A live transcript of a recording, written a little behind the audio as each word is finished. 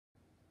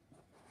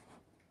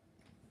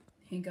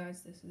Hey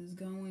guys, this is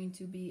going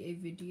to be a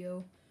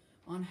video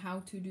on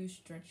how to do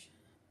stretch,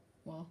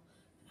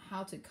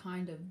 how to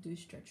kind of do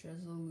stretch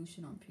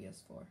resolution on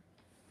PS4.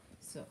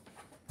 So,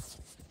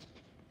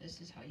 this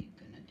is how you're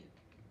gonna do.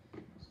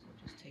 So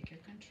just take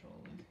your controller,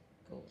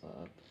 go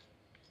up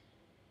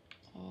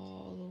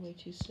all the way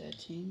to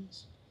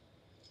settings,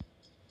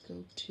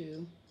 go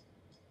to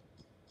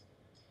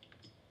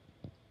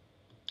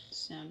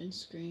sound and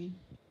screen,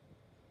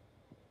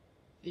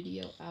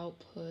 video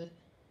output.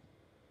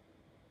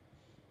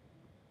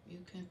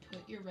 You can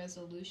put your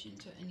resolution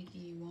to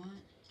anything you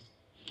want.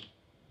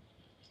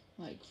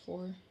 Like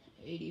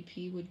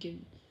 480p would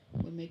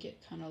make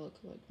it kind of look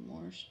like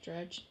more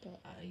stretched, but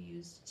I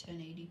use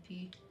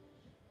 1080p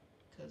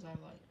because I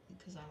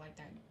like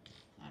that.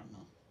 I don't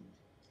know.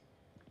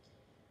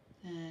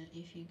 And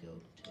if you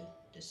go to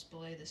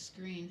display the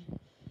screen,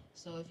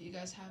 so if you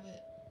guys have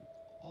it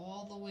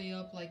all the way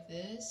up like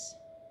this,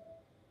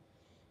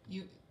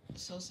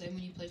 so say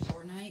when you play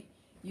Fortnite,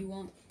 you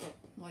won't,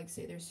 like,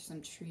 say there's some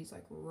trees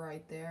like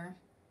right there,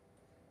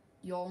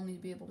 you'll only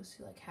be able to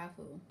see like half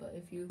of them. But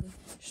if you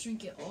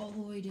shrink it all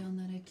the way down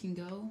that it can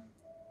go,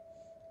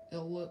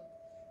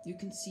 you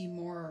can see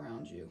more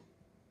around you.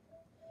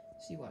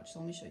 See, watch, so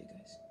let me show you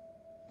guys.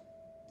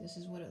 This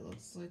is what it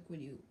looks like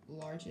when you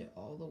enlarge it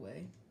all the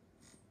way.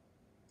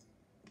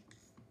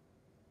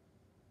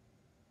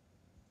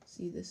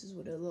 See, this is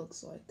what it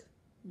looks like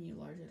when you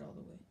enlarge it all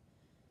the way.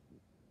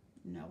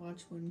 Now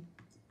watch when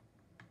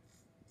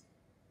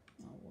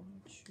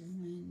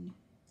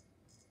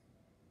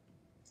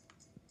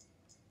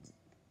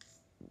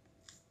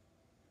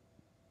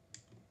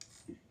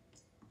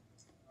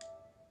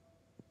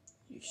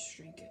you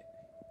shrink it.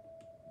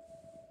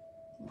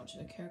 Watch,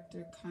 the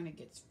character kind of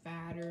gets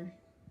fatter.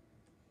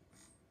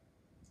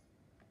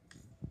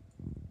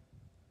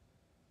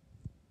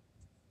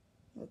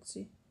 Look,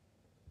 see?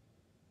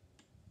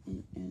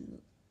 And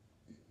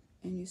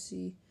you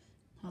see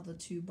how the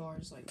two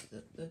bars, like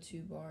the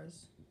two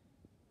bars,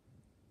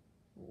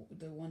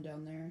 the one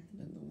down there,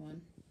 then the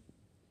one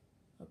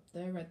up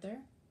there, right there,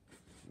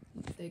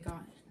 they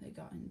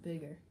gotten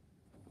bigger.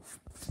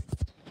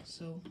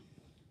 So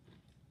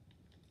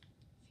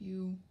if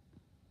you'll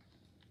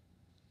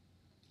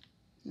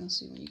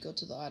see when you go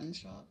to the item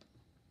shop,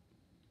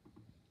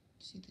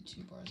 see the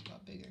two bars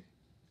got bigger.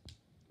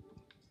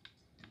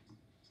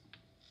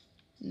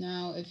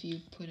 Now if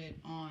you put it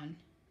on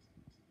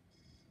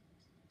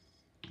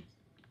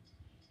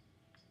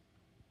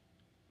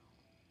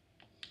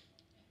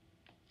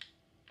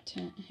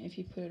if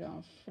you put it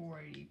on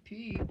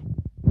 480p,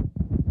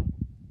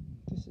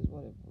 this is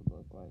what it would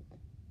look like.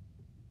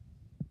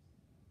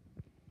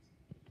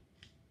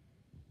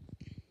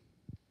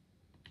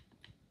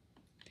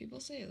 People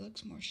say it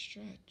looks more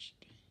stretched.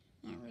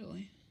 Not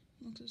really.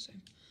 It looks the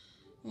same.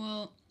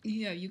 Well,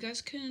 yeah, you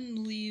guys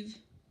can leave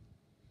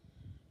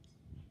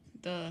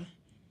the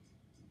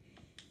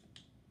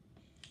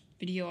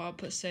video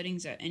output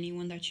settings at any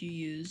one that you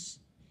use,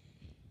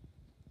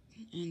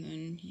 and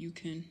then you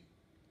can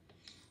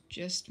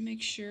just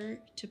make sure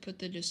to put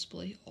the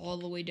display all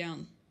the way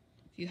down.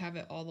 If you have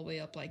it all the way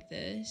up like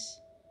this,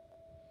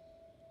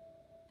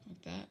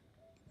 like that,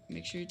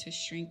 make sure to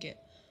shrink it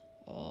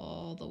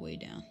all the way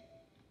down.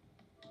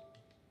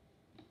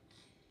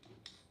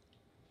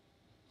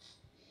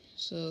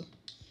 So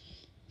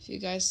if you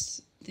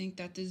guys think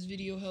that this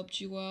video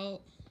helped you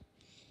out,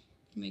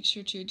 make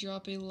sure to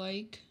drop a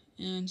like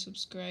and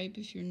subscribe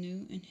if you're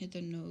new, and hit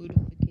the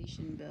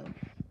notification bell.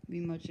 It'd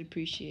be much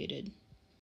appreciated.